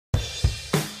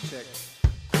check,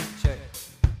 check.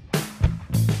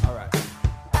 All right.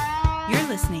 You're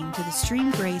listening to the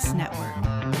Stream Grace Network.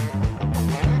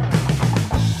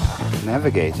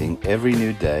 Navigating every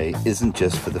new day isn't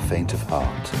just for the faint of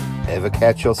heart. Ever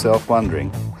catch yourself wondering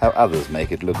how others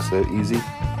make it look so easy?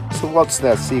 So what's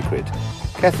their secret?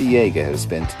 Kathy Yeager has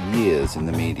spent years in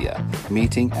the media,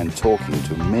 meeting and talking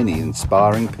to many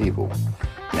inspiring people.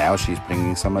 Now she's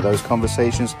bringing some of those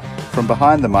conversations from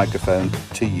behind the microphone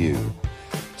to you.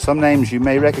 Some names you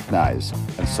may recognize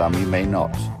and some you may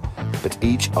not, but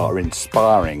each are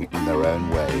inspiring in their own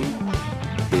way.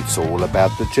 It's all about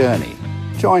the journey.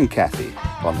 Join Kathy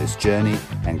on this journey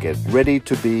and get ready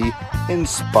to be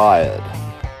inspired.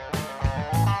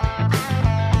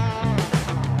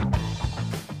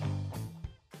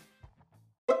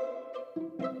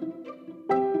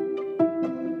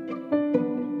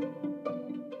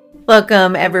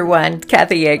 Welcome, everyone.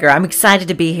 Kathy Yeager. I'm excited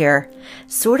to be here.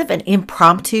 Sort of an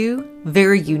impromptu,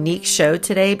 very unique show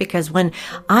today, because when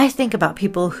I think about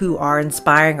people who are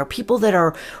inspiring or people that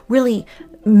are really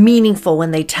meaningful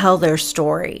when they tell their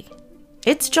story,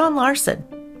 it's John Larson,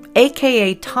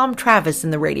 aka Tom Travis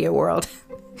in the radio world.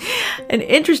 An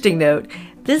interesting note,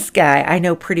 this guy I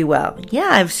know pretty well. Yeah,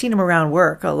 I've seen him around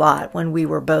work a lot when we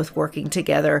were both working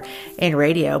together in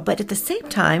radio, but at the same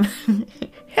time,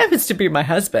 happens to be my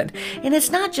husband. And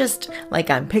it's not just like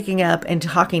I'm picking up and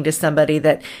talking to somebody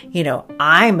that,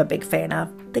 I'm a big fan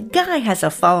of. The guy has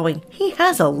a following. He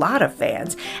has a lot of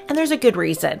fans. And there's a good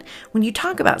reason. When you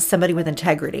talk about somebody with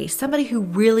integrity, somebody who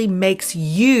really makes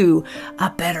you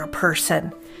a better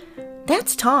person,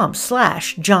 that's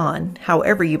Tom/John,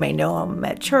 however you may know him,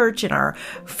 at church, in our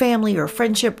family or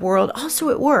friendship world,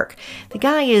 also at work. The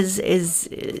guy is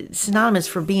synonymous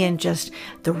for being just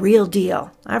the real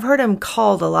deal. I've heard him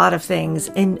called a lot of things,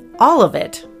 and all of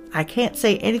it, I can't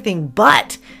say anything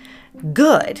but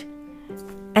good.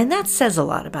 And that says a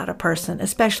lot about a person,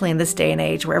 especially in this day and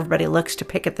age where everybody looks to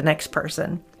pick at the next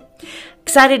person.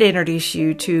 Excited to introduce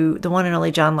you to the one and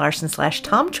only John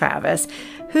Larson/Tom Travis,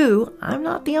 who, I'm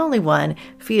not the only one,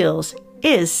 feels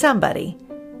is somebody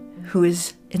who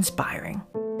is inspiring.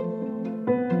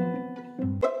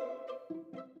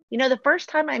 The first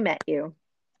time I met you,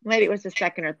 maybe it was the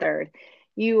second or third,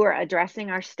 you were addressing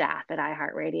our staff at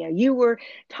iHeartRadio. You were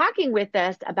talking with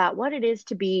us about what it is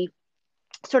to be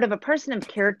sort of a person of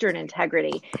character and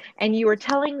integrity, and you were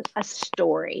telling a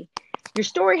story. Your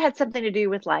story had something to do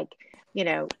with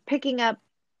picking up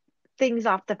things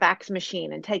off the fax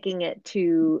machine and taking it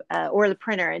to, or the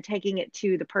printer, and taking it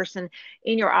to the person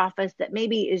in your office that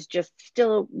maybe is just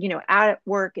still, out at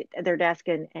work at their desk,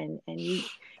 and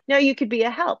you could be a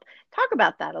help. Talk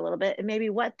about that a little bit and maybe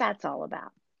what that's all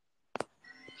about.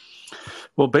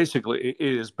 Well, basically, it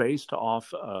is based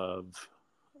off of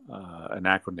an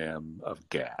acronym of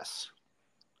GAS.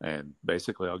 And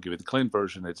basically, I'll give you the clean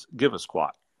version. It's give a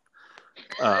squat.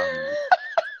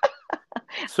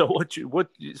 So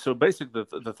basically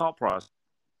the thought process,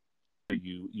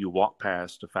 you walk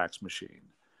past a fax machine,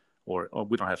 or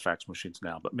we don't have fax machines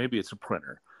now, but maybe it's a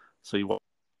printer. So you walk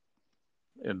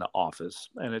in the office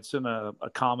and it's in a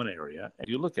common area, and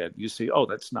you look at it, you see, oh,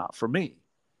 that's not for me.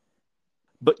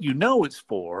 But it's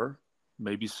for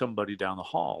maybe somebody down the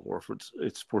hall, or if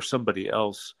it's for somebody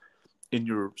else in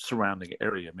your surrounding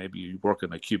area. Maybe you work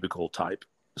in a cubicle type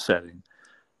setting,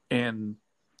 and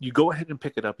you go ahead and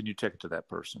pick it up and you take it to that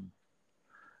person.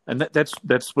 And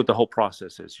that's what the whole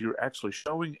process is. You're actually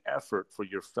showing effort for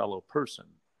your fellow person,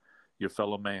 your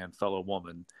fellow man, fellow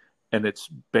woman, and it's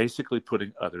basically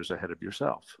putting others ahead of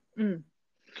yourself. Mm.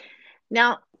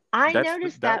 Now, I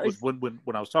noticed that was when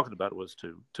I was talking about it, was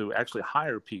to actually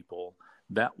hire people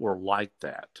that were like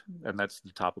that. And that's the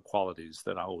type of qualities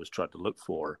that I always tried to look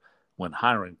for when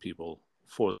hiring people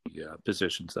for the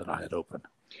positions that I had open.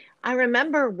 I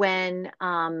remember when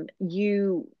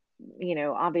you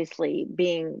obviously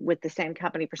being with the same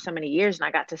company for so many years, and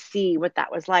I got to see what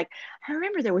that was like. I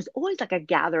remember there was always like a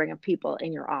gathering of people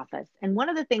in your office. And one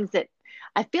of the things that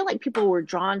I feel like people were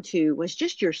drawn to was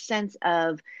just your sense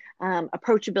of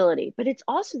approachability, but it's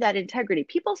also that integrity.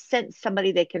 People sense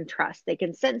somebody they can trust. They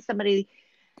can sense somebody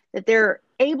that they're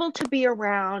able to be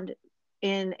around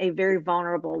in a very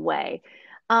vulnerable way.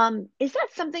 Is that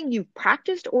something you've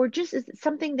practiced, or just is it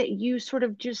something that you sort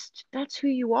of just, that's who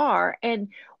you are? And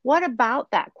what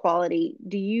about that quality?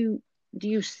 Do you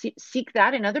seek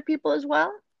that in other people as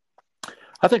well?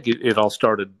 I think it all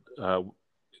started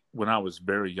when I was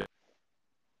very young,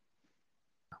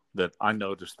 that I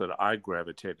noticed that I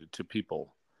gravitated to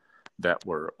people that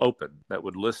were open, that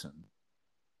would listen.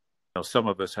 Some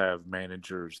of us have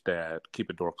managers that keep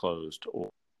a door closed, or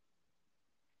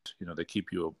they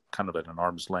keep you kind of at an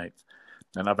arm's length.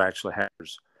 And I've actually had,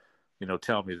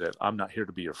 tell me that I'm not here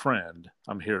to be your friend.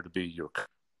 I'm here to be your.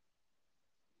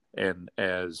 And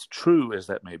as true as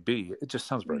that may be, it just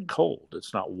sounds very cold.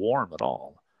 It's not warm at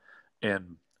all.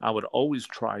 And I would always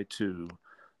try to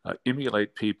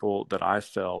emulate people that I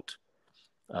felt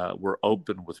were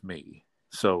open with me.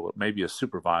 So maybe a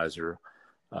supervisor,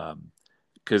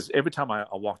 because every time I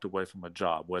walked away from a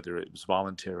job, whether it was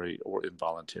voluntary or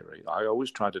involuntary, I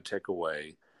always tried to take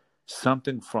away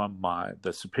something from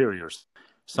the superiors.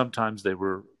 Sometimes they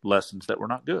were lessons that were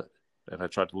not good, and I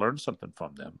tried to learn something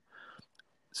from them.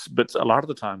 But a lot of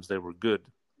the times they were good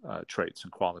traits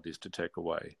and qualities to take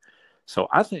away. So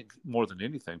I think more than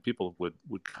anything, people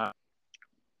would kind of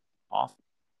off,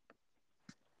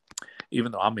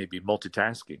 even though I may be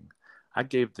multitasking, I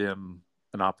gave them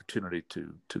an opportunity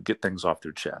to get things off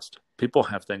their chest. People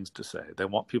have things to say. They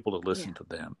want people to listen to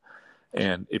them.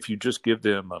 And if you just give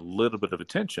them a little bit of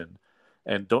attention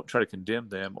and don't try to condemn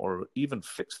them or even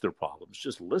fix their problems,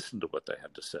 just listen to what they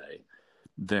have to say,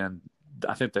 then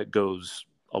I think that goes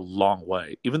a long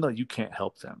way, even though you can't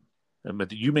help them. I mean,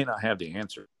 you may not have the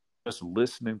answer. Just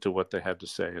listening to what they have to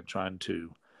say and trying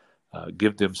to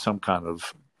give them some kind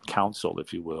of counsel,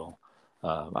 if you will.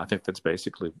 I think that's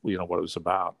basically, what it was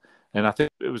about. And I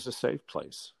think it was a safe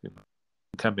place.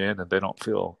 Come in and they don't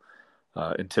feel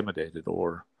intimidated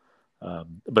or,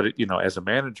 but as a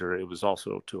manager, it was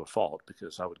also to a fault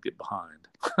because I would get behind.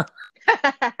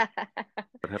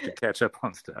 I'd have to catch up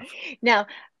on stuff. Now,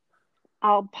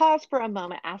 I'll pause for a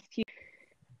moment, ask you,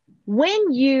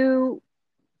 when you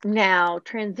now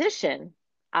transition,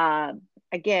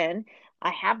 again, I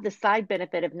have the side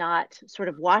benefit of not sort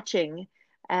of watching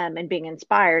and being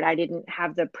inspired. I didn't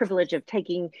have the privilege of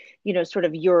taking, sort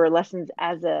of your lessons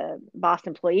as a boss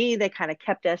employee. They kind of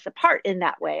kept us apart in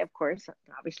that way, of course,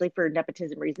 obviously for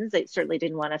nepotism reasons. They certainly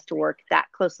didn't want us to work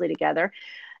that closely together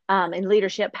in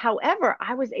leadership. However,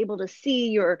 I was able to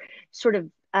see your sort of,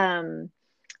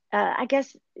 I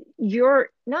guess,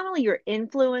 not only your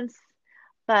influence,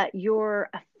 but your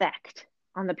effect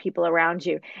on the people around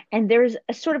you. And there's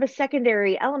a sort of a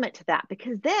secondary element to that,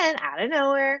 because then out of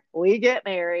nowhere, we get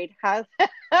married.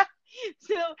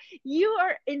 So you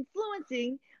are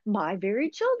influencing my very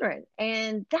children.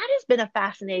 And that has been a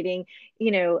fascinating,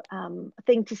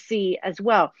 thing to see as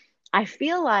well. I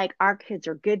feel like our kids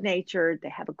are good natured. They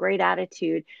have a great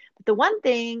attitude. But the one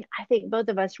thing I think both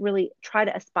of us really try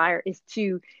to aspire is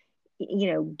to,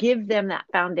 give them that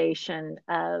foundation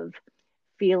of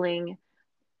feeling,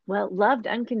 loved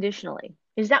unconditionally.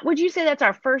 Would you say that's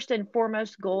our first and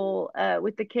foremost goal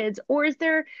with the kids? Or is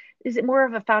it more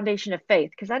of a foundation of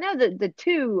faith? Because I know that the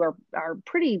two are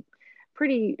pretty,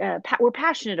 we're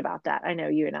passionate about that. I know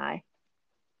you and I.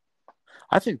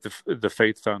 I think the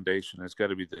faith foundation has got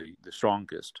to be the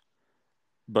strongest.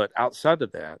 But outside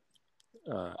of that,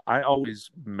 I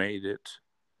always made it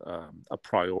a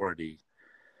priority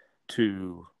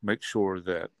to make sure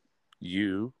that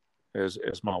you, as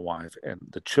my wife, and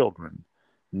the children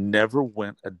never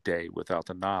went a day without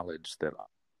the knowledge that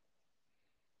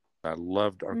I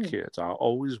loved our kids. I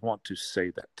always want to say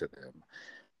that to them.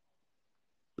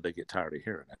 They get tired of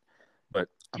hearing it. But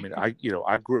I mean,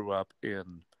 I grew up in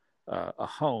a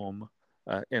home,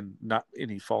 and not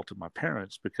any fault of my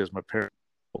parents, because my parents,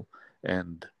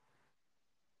 and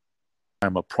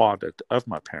I'm a product of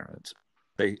my parents.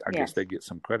 I guess they get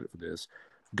some credit for this,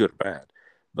 good or bad.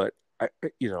 But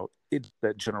it's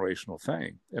that generational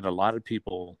thing, and a lot of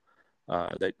people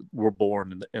that were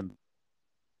born in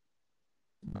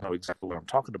know exactly what I'm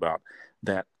talking about,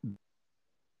 that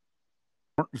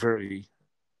weren't very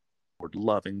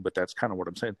loving, but that's kind of what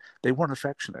I'm saying. They weren't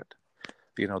affectionate.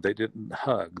 They didn't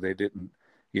hug. They didn't,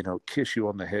 kiss you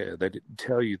on the head. They didn't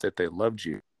tell you that they loved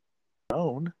you.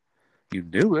 You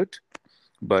knew it,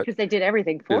 but because they did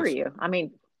everything for you. I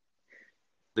mean,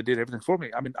 they did everything for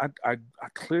me. I mean, I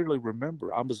clearly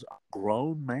remember I was a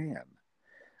grown man.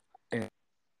 And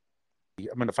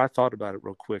I mean, if I thought about it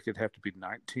real quick, it'd have to be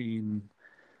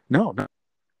it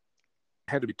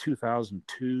had to be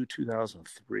 2002,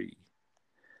 2003.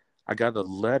 I got a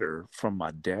letter from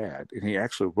my dad, and he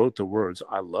actually wrote the words,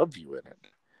 "I love you" in it.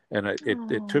 And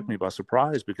it took me by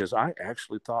surprise, because I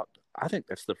actually I think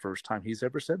that's the first time he's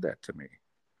ever said that to me.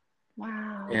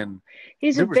 Wow. And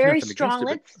he's a very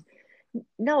strong,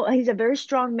 he's a very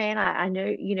strong man. I know,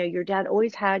 your dad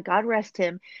always had, God rest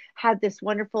him, had this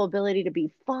wonderful ability to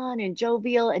be fun and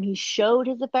jovial, and he showed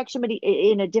his affection, but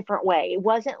in a different way. It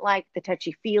wasn't like the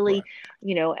touchy-feely,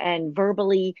 right, and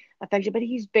verbally affection, but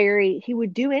he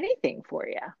would do anything for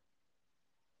you.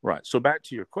 Right. So back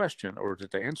to your question, or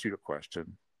to answer your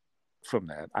question from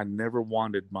that, I never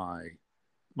wanted my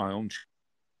own.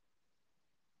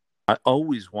 I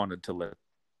always wanted to let,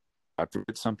 after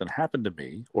something happened to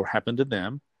me or happened to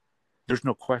them, there's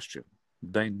no question.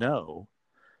 They know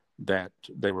that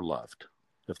they were loved,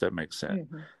 if that makes sense.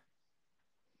 Mm-hmm.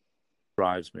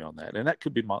 Drives me on that. And that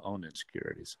could be my own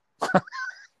insecurities.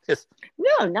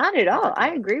 No, not at all.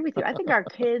 I agree with you. I think our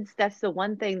kids, that's the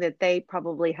one thing that they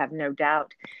probably have no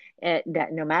doubt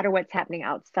that no matter what's happening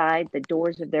outside the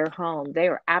doors of their home, they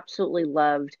are absolutely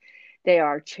loved. They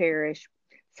are cherished.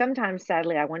 Sometimes,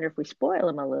 sadly, I wonder if we spoil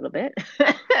them a little bit.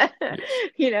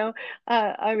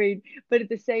 I mean, but at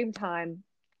the same time,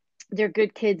 they're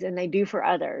good kids and they do for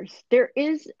others. There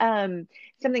is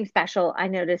something special I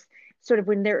notice sort of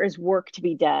when there is work to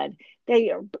be done.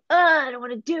 They are, I don't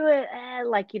want to do it.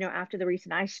 After the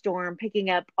recent ice storm, picking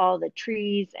up all the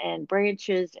trees and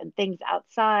branches and things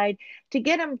outside to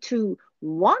get them to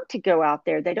want to go out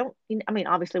there. They don't, I mean,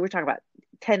 obviously we're talking about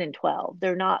 10 and 12.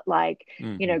 They're not like,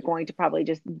 going to probably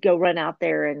just go run out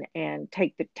there and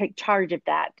take charge of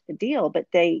that deal, but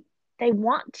they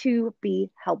want to be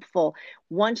helpful.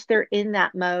 Once they're in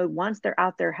that mode, once they're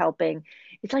out there helping,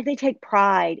 it's like they take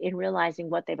pride in realizing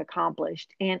what they've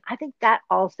accomplished. And I think that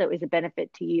also is a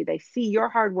benefit to you. They see your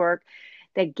hard work.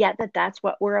 They get that that's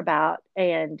what we're about.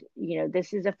 And,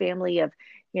 this is a family of,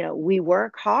 we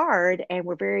work hard and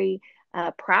we're very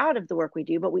proud of the work we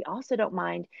do, but we also don't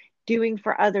mind doing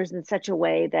for others in such a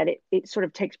way that it sort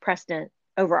of takes precedent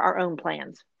over our own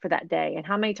plans for that day. And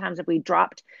how many times have we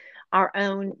dropped our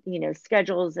own,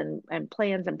 schedules and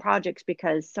plans and projects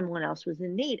because someone else was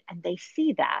in need, and they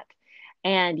see that.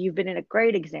 And you've been in a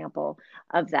great example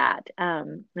of that.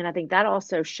 And I think that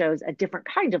also shows a different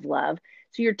kind of love.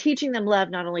 So you're teaching them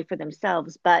love, not only for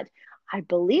themselves, but I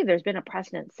believe there's been a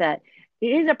precedent set.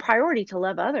 It is a priority to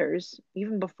love others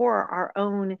even before our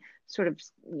own sort of,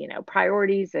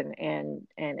 priorities and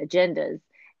agendas.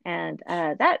 And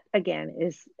that again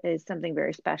is something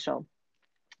very special.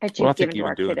 I think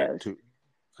even doing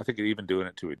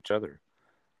it to each other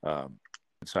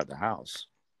inside the house.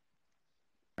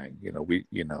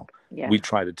 We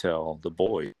try to tell the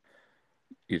boy,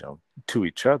 to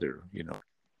each other,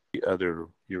 your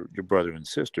brother and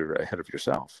sister ahead of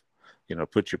yourself.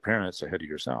 Put your parents ahead of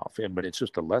yourself. But it's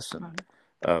just a lesson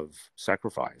of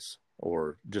sacrifice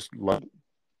or just love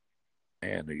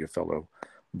and your fellow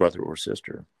brother or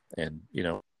sister. And,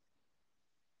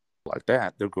 like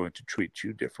that, they're going to treat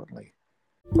you differently.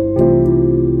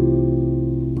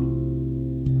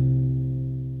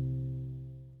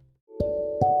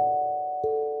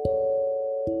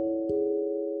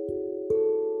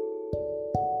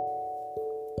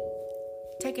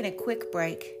 Taking a quick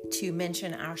break to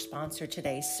mention our sponsor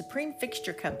today, Supreme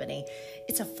Fixture Company.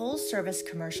 It's a full-service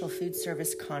commercial food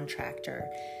service contractor.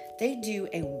 They do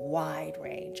a wide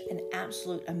range, an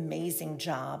absolute amazing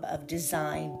job of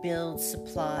design, build,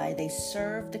 supply. They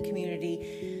serve the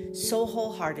community so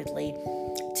wholeheartedly.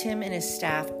 Tim and his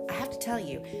staff, I have to tell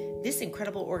you, this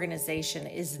incredible organization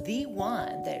is the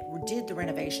one that did the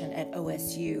renovation at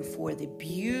OSU for the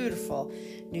beautiful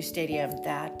new stadium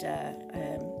that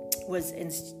was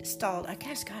installed. I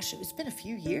guess, it's been a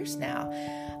few years now.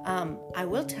 I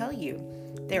will tell you,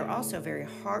 they're also very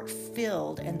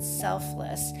heart-filled and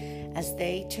selfless as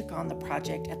they took on the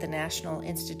project at the National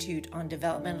Institute on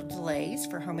Developmental Delays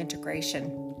for Home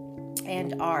Integration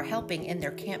and are helping in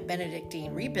their Camp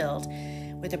Benedictine rebuild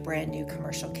with a brand new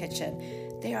commercial kitchen.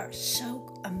 They are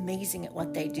so amazing at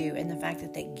what they do, and the fact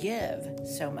that they give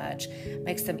so much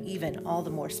makes them even all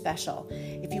the more special.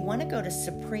 If you want to go to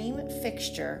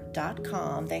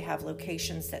supremefixture.com, they have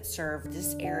locations that serve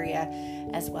this area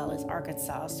as well as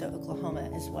Arkansas, so Oklahoma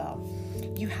as well.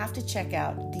 You have to check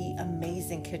out the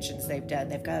amazing kitchens they've done.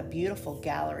 They've got a beautiful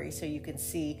gallery so you can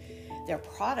see their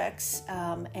products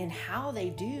and how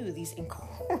they do these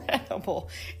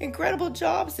incredible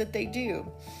jobs that they do.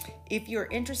 If you're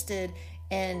interested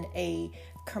in a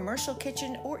commercial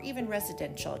kitchen or even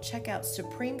residential, check out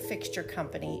Supreme Fixture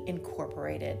Company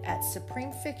Incorporated at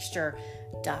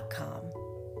supremefixture.com.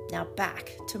 Now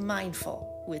back to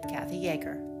Mindful with Kathy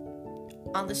Yeager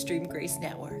on the Stream Grace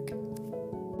Network.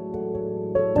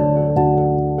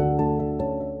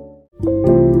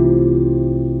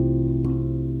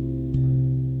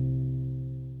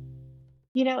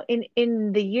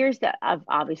 In the years that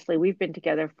obviously we've been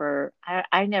together for,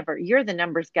 you're the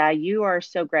numbers guy. You are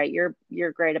so great. You're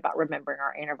great about remembering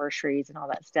our anniversaries and all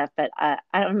that stuff. But I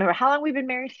don't remember how long we've been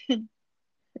married. We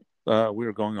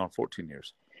were going on 14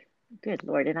 years. Good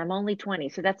Lord. And I'm only 20.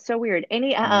 So that's so weird.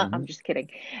 I'm just kidding.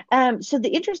 So the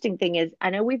interesting thing is, I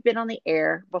know we've been on the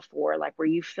air before, like where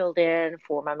you filled in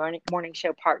for my morning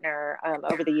show partner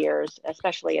over the years,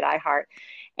 especially at iHeart.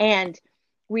 And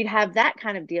we'd have that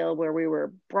kind of deal where we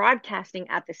were broadcasting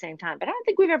at the same time. But I don't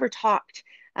think we've ever talked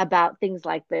about things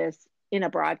like this in a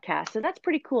broadcast. So that's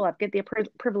pretty cool. I've got the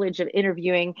privilege of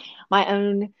interviewing my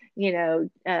own,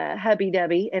 hubby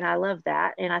dubby, and I love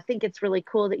that. And I think it's really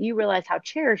cool that you realize how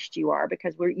cherished you are,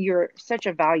 because you're such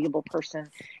a valuable person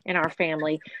in our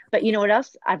family. But you know what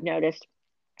else I've noticed?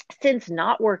 Since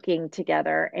not working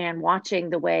together and watching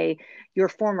the way your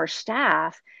former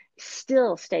staff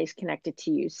still stays connected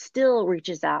to you, still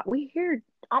reaches out. We hear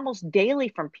almost daily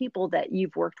from people that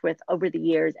you've worked with over the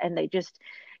years, and they just,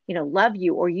 love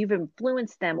you, or you've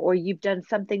influenced them, or you've done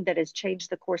something that has changed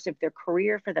the course of their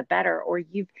career for the better, or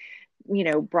you've,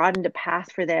 broadened a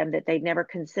path for them that they'd never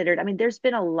considered. I mean, there's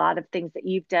been a lot of things that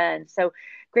you've done. So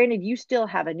granted, you still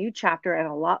have a new chapter and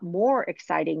a lot more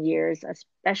exciting years,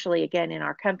 especially again in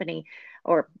our company,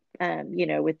 or,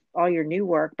 with all your new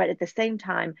work. But at the same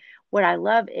time, what I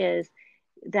love is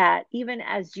that even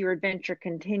as your adventure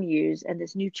continues and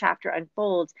this new chapter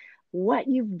unfolds, what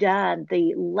you've done,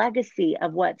 the legacy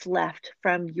of what's left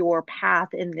from your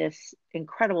path in this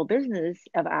incredible business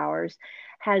of ours,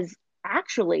 has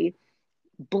actually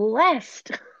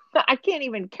blessed. I can't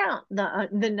even count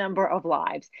the number of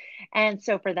lives. And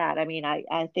so for that, I mean,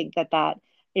 I think that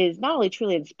is not only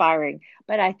truly inspiring,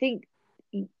 but I think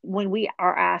when we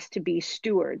are asked to be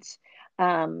stewards,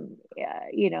 a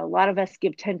lot of us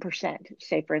give 10%,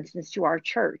 say, for instance, to our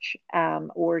church,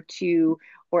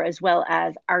 or as well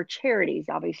as our charities.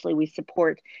 Obviously, we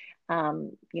support,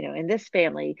 in this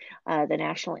family, the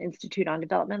National Institute on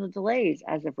Developmental Delays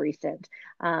as of recent.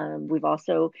 We've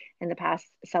also in the past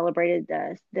celebrated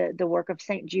the work of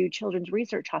St. Jude Children's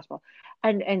Research Hospital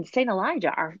and St.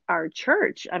 Elijah, our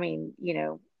church. I mean,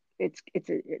 it's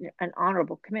an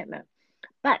honorable commitment.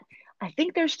 But I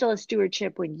think there's still a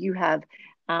stewardship when you have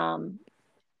done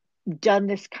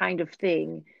this kind of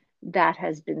thing that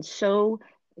has been so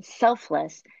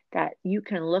selfless that you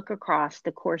can look across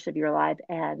the course of your life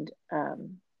and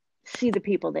see the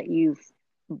people that you've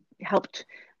helped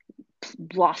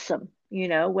blossom,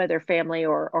 whether family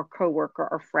or coworker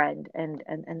or friend, and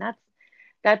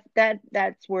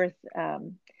that's worth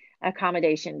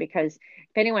accommodation. Because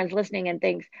if anyone's listening and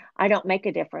thinks I don't make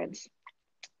a difference,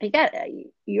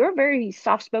 you're a very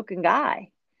soft-spoken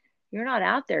guy. You're not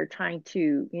out there trying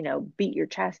to, beat your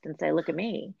chest and say, look at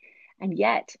me. And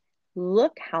yet,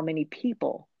 look how many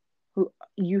people who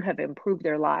you have improved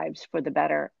their lives for the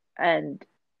better, and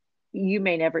you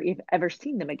may never ever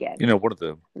seen them again.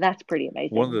 That's pretty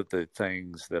amazing. One of the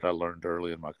things that I learned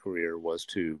early in my career was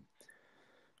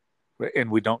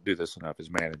and we don't do this enough as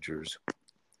managers,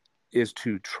 is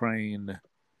to train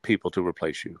people to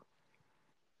replace you.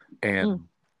 And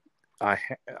I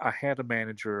had a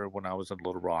manager when I was in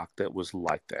Little Rock that was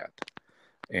like that.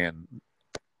 And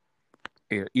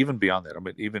even beyond that, I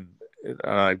mean,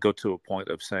 I'd go to a point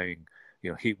of saying,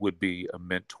 he would be a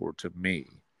mentor to me.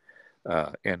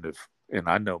 And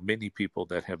I know many people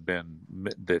that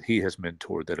he has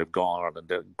mentored that have gone on and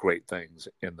done great things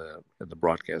in the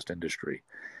broadcast industry.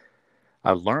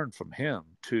 I learned from him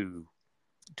to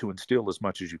instill as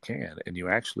much as you can, and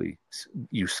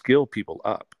you skill people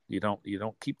up. You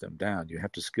don't keep them down. You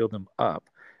have to skill them up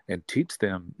and teach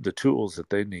them the tools that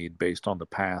they need based on the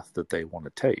path that they want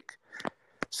to take.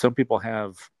 Some people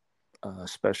have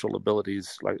special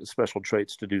abilities, like special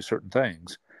traits to do certain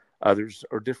things. Others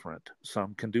are different.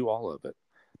 Some can do all of it,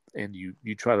 and you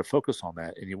try to focus on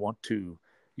that, and you want to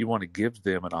give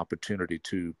them an opportunity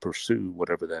to pursue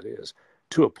whatever that is.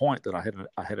 To a point that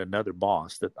I had another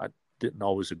boss that I didn't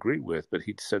always agree with, but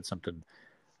he said something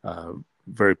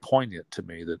very poignant to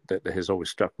me that has always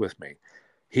stuck with me.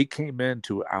 He came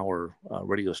into our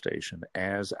radio station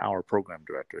as our program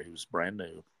director. He was brand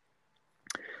new.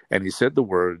 And he said the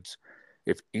words,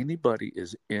 if anybody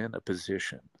is in a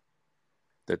position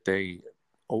that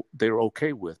they're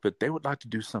okay with, but they would like to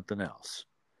do something else,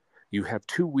 you have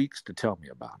 2 weeks to tell me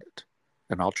about it,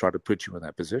 and I'll try to put you in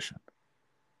that position.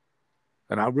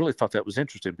 And I really thought that was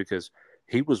interesting, because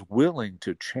he was willing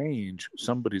to change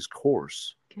somebody's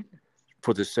course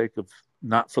for the sake of,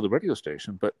 not for the radio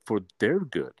station, but for their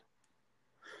good.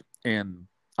 And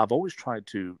I've always tried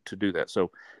to do that.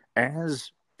 So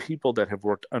as people that have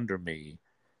worked under me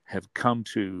have come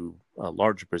to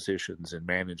larger positions in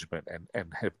management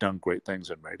and have done great things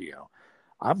in radio,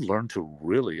 I've learned to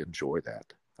really enjoy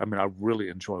that. I mean, I really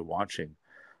enjoy watching,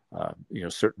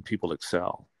 certain people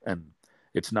excel. And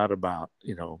it's not about,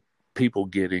 people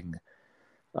getting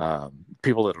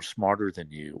people that are smarter than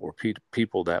you, or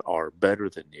people that are better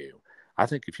than you. I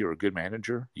think if you're a good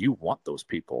manager, you want those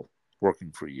people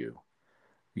working for you,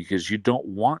 because you don't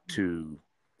want to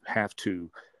have to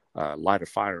light a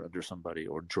fire under somebody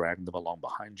or drag them along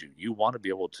behind you. You want to be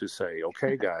able to say,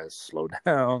 okay, guys, slow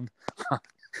down.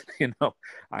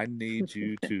 I need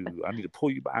to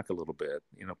pull you back a little bit,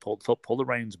 pull the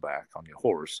reins back on your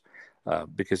horse,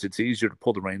 because it's easier to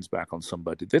pull the reins back on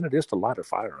somebody than it is to light a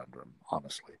fire under them,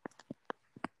 honestly.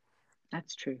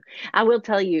 That's true. I will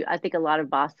tell you, I think a lot of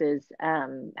bosses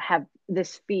have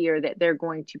this fear that they're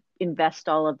going to invest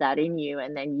all of that in you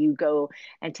and then you go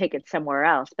and take it somewhere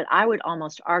else. But I would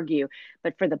almost argue,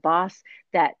 but for the boss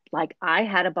that, like, I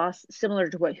had a boss similar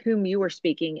to whom you were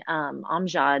speaking,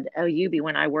 Amjad Oyubi,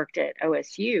 when I worked at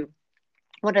OSU.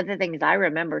 One of the things I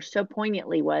remember so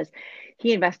poignantly was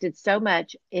he invested so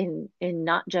much in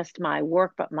not just my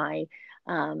work, but my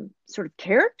sort of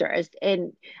character.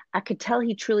 And I could tell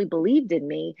he truly believed in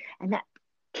me. And that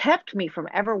kept me from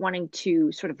ever wanting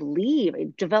to sort of leave.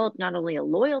 It developed not only a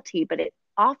loyalty, but it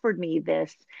offered me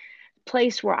this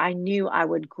place where I knew I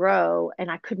would grow,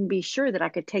 and I couldn't be sure that I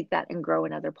could take that and grow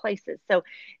in other places. So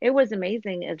it was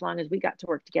amazing as long as we got to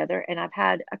work together. And I've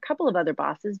had a couple of other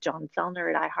bosses, John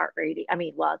Fellner at iHeartRadio. I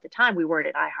mean, well, at the time we weren't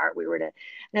at iHeart, we were at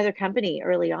another company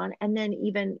early on. And then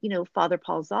even, Father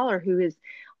Paul Zoller, who has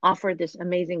offered this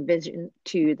amazing vision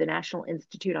to the National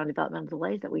Institute on Developmental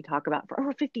Delays that we talk about for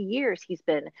over 50 years. He's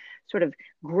been sort of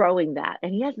growing that,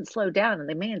 and he hasn't slowed down, and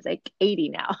the man's like 80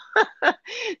 now.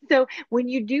 So when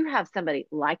you do have somebody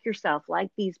like yourself, like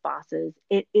these bosses,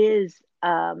 it is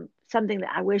something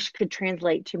that I wish could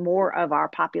translate to more of our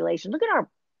population. Look at our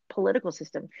political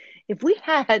system. If we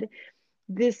had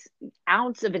this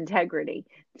ounce of integrity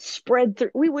spread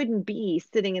through, we wouldn't be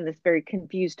sitting in this very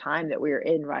confused time that we're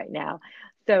in right now.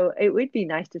 So it would be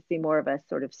nice to see more of us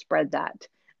sort of spread that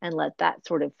and let that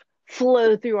sort of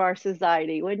flow through our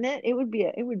society, wouldn't it? It would be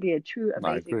a true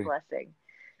amazing blessing.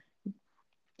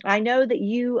 I know that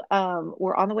you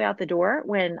were on the way out the door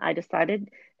when I decided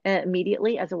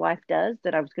immediately, as a wife does,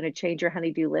 that I was going to change your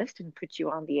honeydew list and put you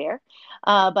on the air.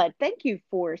 But thank you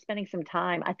for spending some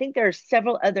time. I think there's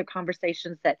several other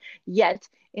conversations that yet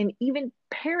in even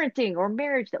parenting or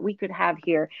marriage that we could have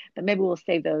here, but maybe we'll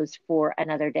save those for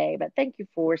another day. But thank you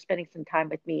for spending some time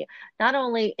with me, not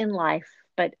only in life,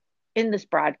 but in this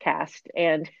broadcast,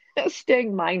 and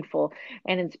staying mindful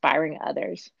and inspiring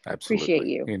others. Absolutely. Appreciate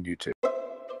you. And you too.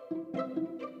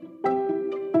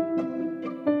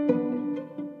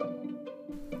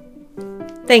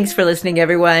 Thanks for listening,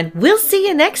 everyone. We'll see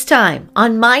you next time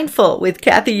on Mindful with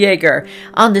Kathy Yeager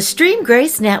on the Stream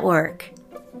Grace Network.